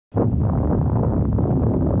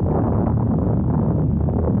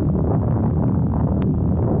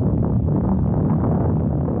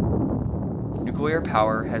Nuclear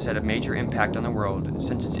power has had a major impact on the world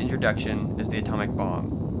since its introduction as the atomic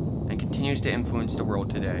bomb, and continues to influence the world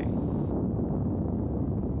today.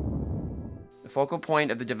 The focal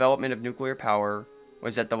point of the development of nuclear power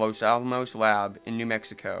was at the Los Alamos lab in New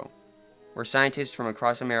Mexico, where scientists from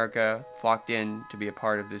across America flocked in to be a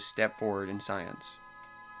part of this step forward in science.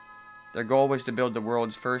 Their goal was to build the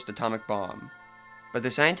world's first atomic bomb. But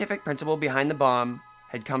the scientific principle behind the bomb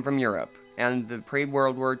had come from Europe and the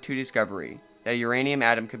pre-World War II discovery that a uranium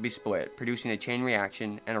atom could be split, producing a chain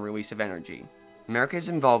reaction and a release of energy. America's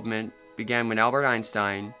involvement began when Albert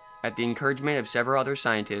Einstein, at the encouragement of several other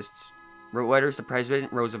scientists, wrote letters to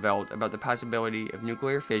President Roosevelt about the possibility of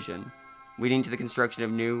nuclear fission, leading to the construction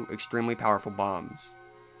of new, extremely powerful bombs,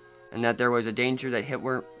 and that there was a danger that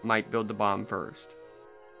Hitler might build the bomb first.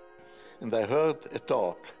 And I heard a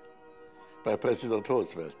talk by President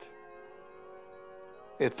Roosevelt,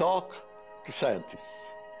 a talk to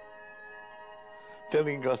scientists,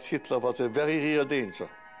 telling us Hitler was a very real danger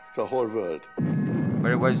to the whole world.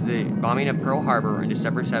 But it was the bombing of Pearl Harbor on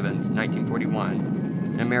December 7th,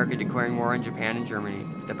 1941, and America declaring war on Japan and Germany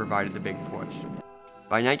that provided the big push.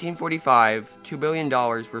 By 1945, $2 billion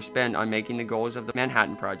were spent on making the goals of the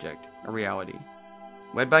Manhattan Project a reality.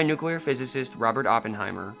 Led by nuclear physicist Robert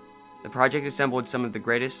Oppenheimer, the project assembled some of the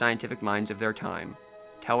greatest scientific minds of their time,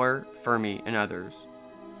 Teller, Fermi, and others.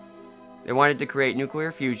 They wanted to create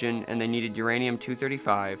nuclear fusion, and they needed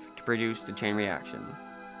uranium-235 to produce the chain reaction.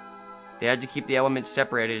 They had to keep the elements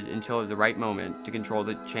separated until the right moment to control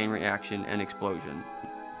the chain reaction and explosion.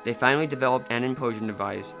 They finally developed an implosion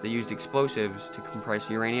device that used explosives to compress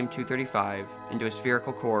uranium-235 into a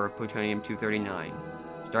spherical core of plutonium-239,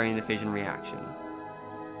 starting the fission reaction.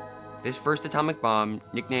 This first atomic bomb,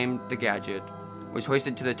 nicknamed the Gadget, was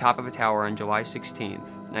hoisted to the top of a tower on July 16,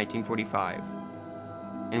 1945,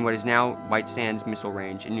 in what is now White Sands Missile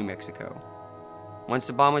Range in New Mexico. Once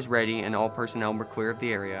the bomb was ready and all personnel were clear of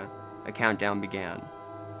the area, a countdown began.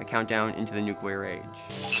 A countdown into the nuclear age.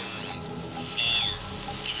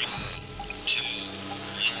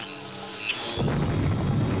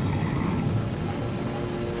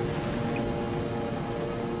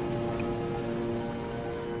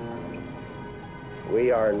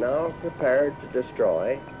 We are now prepared to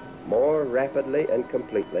destroy more rapidly and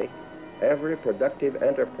completely every productive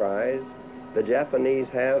enterprise the Japanese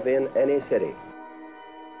have in any city.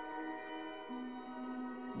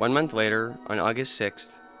 1 month later, on August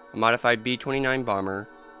 6th, a modified B-29 bomber,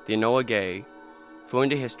 the Enola Gay, flew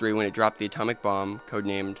into history when it dropped the atomic bomb,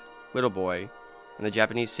 codenamed Little Boy, in the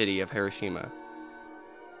Japanese city of Hiroshima.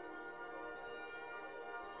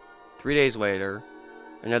 3 days later,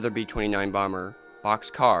 another B-29 bomber,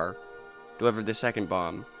 Boxcar, delivered the second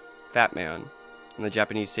bomb, Fat Man, in the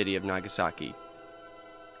Japanese city of Nagasaki.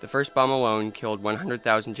 The first bomb alone killed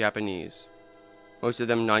 100,000 Japanese, most of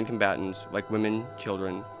them non-combatants like women,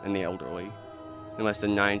 children, and the elderly, in less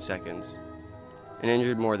than 9 seconds, and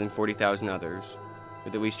injured more than 40,000 others,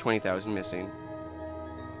 with at least 20,000 missing.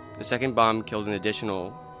 The second bomb killed an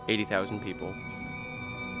additional 80,000 people.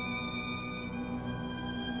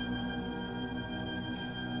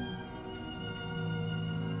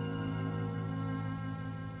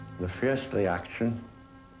 The first reaction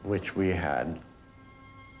which we had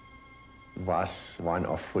was one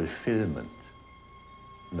of fulfillment.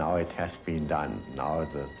 Now it has been done. Now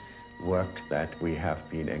the work that we have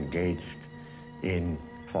been engaged in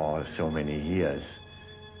for so many years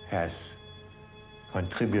has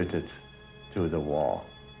contributed to the war.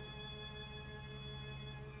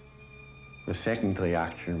 The second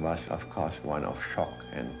reaction was, of course, one of shock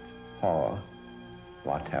and horror.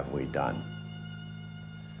 What have we done?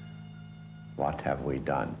 What have we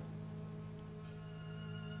done?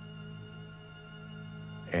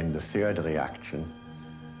 And the third reaction,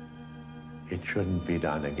 it shouldn't be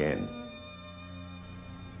done again.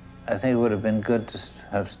 I think it would have been good to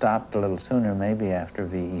have stopped a little sooner, maybe after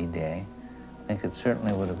VE Day. I think it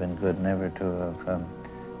certainly would have been good never to have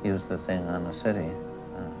used the thing on the city,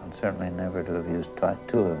 and certainly never to have used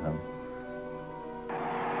two of them.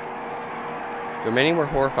 Though many were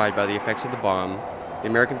horrified by the effects of the bomb, the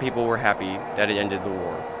American people were happy that it ended the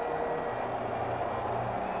war.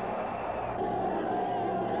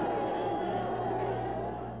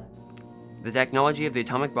 The technology of the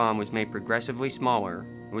atomic bomb was made progressively smaller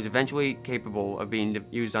and was eventually capable of being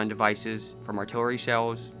used on devices from artillery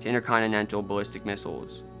shells to intercontinental ballistic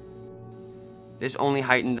missiles. This only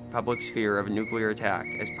heightened the public's fear of a nuclear attack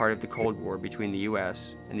as part of the Cold War between the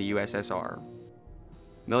US and the USSR.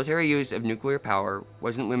 Military use of nuclear power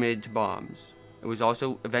wasn't limited to bombs. It was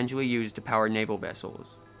also eventually used to power naval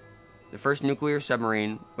vessels. The first nuclear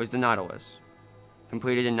submarine was the Nautilus,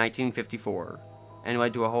 completed in 1954, and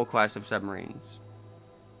led to a whole class of submarines.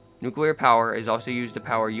 Nuclear power is also used to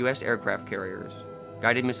power U.S. aircraft carriers,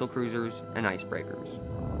 guided missile cruisers, and icebreakers.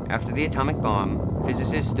 After the atomic bomb,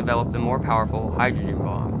 physicists developed the more powerful hydrogen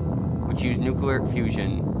bomb, which used nuclear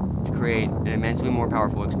fusion to create an immensely more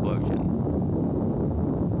powerful explosion.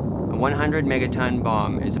 A 100 megaton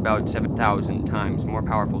bomb is about 7,000 times more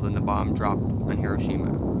powerful than the bomb dropped on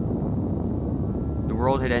Hiroshima. The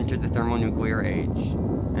world had entered the thermonuclear age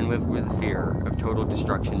and lived with the fear of total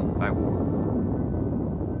destruction by war.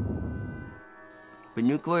 But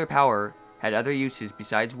nuclear power had other uses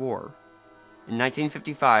besides war. In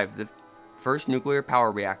 1955, the first nuclear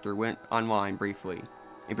power reactor went online briefly.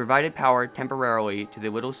 It provided power temporarily to the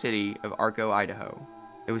little city of Arco, Idaho.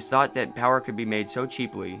 It was thought that power could be made so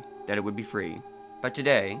cheaply that it would be free. But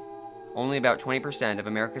today, only about 20% of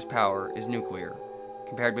America's power is nuclear,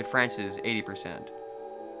 compared with France's 80%.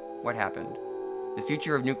 What happened? The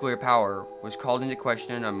future of nuclear power was called into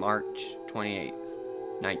question on March 28,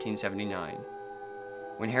 1979,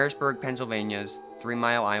 when Harrisburg, Pennsylvania's 3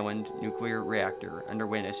 Mile Island nuclear reactor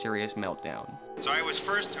underwent a serious meltdown. So I was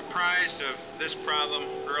first apprised of this problem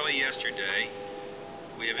early yesterday.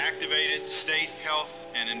 We have activated state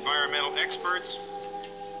health and environmental experts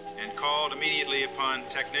and called immediately upon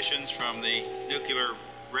technicians from the Nuclear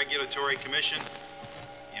Regulatory Commission,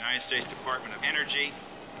 the United States Department of Energy,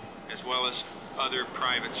 as well as other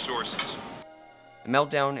private sources. A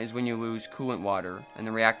meltdown is when you lose coolant water and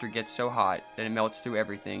the reactor gets so hot that it melts through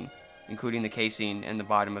everything, including the casing and the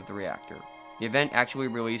bottom of the reactor. The event actually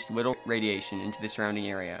released little radiation into the surrounding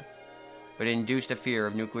area, but it induced a fear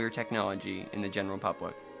of nuclear technology in the general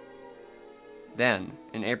public. Then,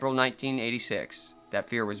 in April 1986, that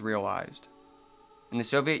fear was realized. In the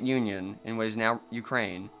Soviet Union, in what is now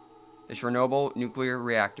Ukraine, the Chernobyl nuclear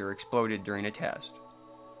reactor exploded during a test.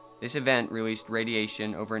 This event released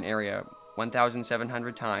radiation over an area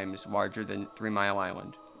 1,700 times larger than 3 Mile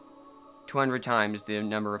Island. 200 times the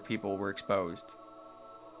number of people were exposed.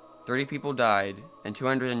 30 people died, and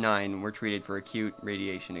 209 were treated for acute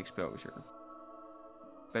radiation exposure.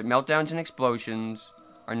 But meltdowns and explosions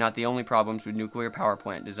are not the only problems with nuclear power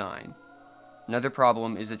plant design. Another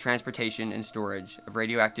problem is the transportation and storage of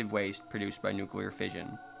radioactive waste produced by nuclear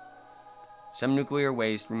fission. Some nuclear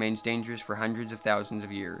waste remains dangerous for hundreds of thousands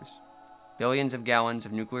of years. Billions of gallons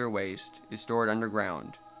of nuclear waste is stored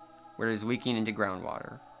underground, where it is leaking into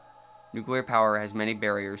groundwater. Nuclear power has many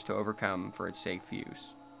barriers to overcome for its safe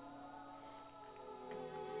use.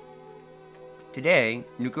 Today,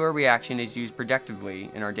 nuclear reaction is used productively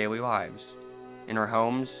in our daily lives, in our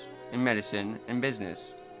homes, in medicine, and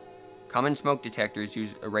business. Common smoke detectors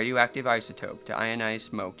use a radioactive isotope to ionize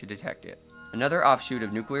smoke to detect it. Another offshoot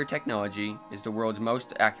of nuclear technology is the world's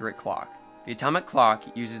most accurate clock. The atomic clock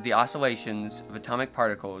uses the oscillations of atomic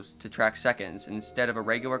particles to track seconds instead of a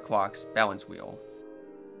regular clock's balance wheel.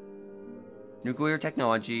 Nuclear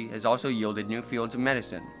technology has also yielded new fields of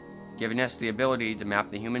medicine, giving us the ability to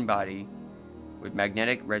map the human body with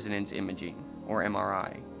magnetic resonance imaging, or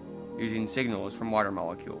MRI, using signals from water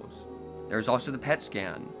molecules. There is also the PET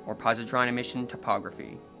scan, or positron emission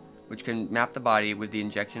topography, which can map the body with the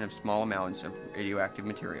injection of small amounts of radioactive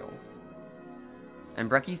material. And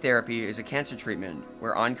brachytherapy is a cancer treatment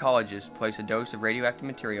where oncologists place a dose of radioactive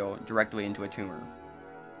material directly into a tumor.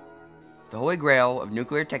 The holy grail of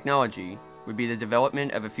nuclear technology would be the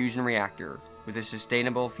development of a fusion reactor with a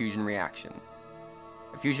sustainable fusion reaction.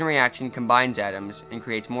 A fusion reaction combines atoms and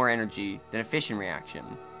creates more energy than a fission reaction,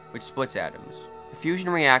 which splits atoms. A fusion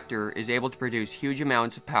reactor is able to produce huge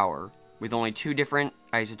amounts of power with only 2 different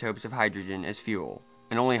isotopes of hydrogen as fuel,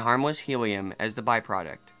 and only harmless helium as the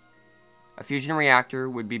byproduct. A fusion reactor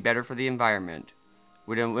would be better for the environment,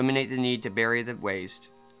 would eliminate the need to bury the waste,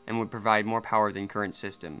 and would provide more power than current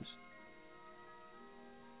systems.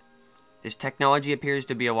 This technology appears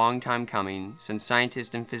to be a long time coming, since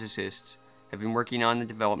scientists and physicists have been working on the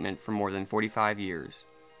development for more than 45 years,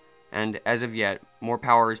 and as of yet, more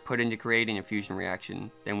power is put into creating a fusion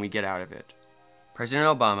reaction than we get out of it.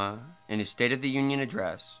 President Obama, in his State of the Union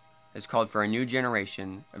address, has called for a new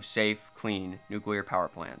generation of safe, clean nuclear power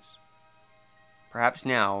plants. Perhaps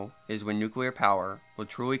now is when nuclear power will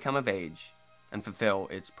truly come of age and fulfill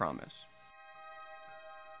its promise.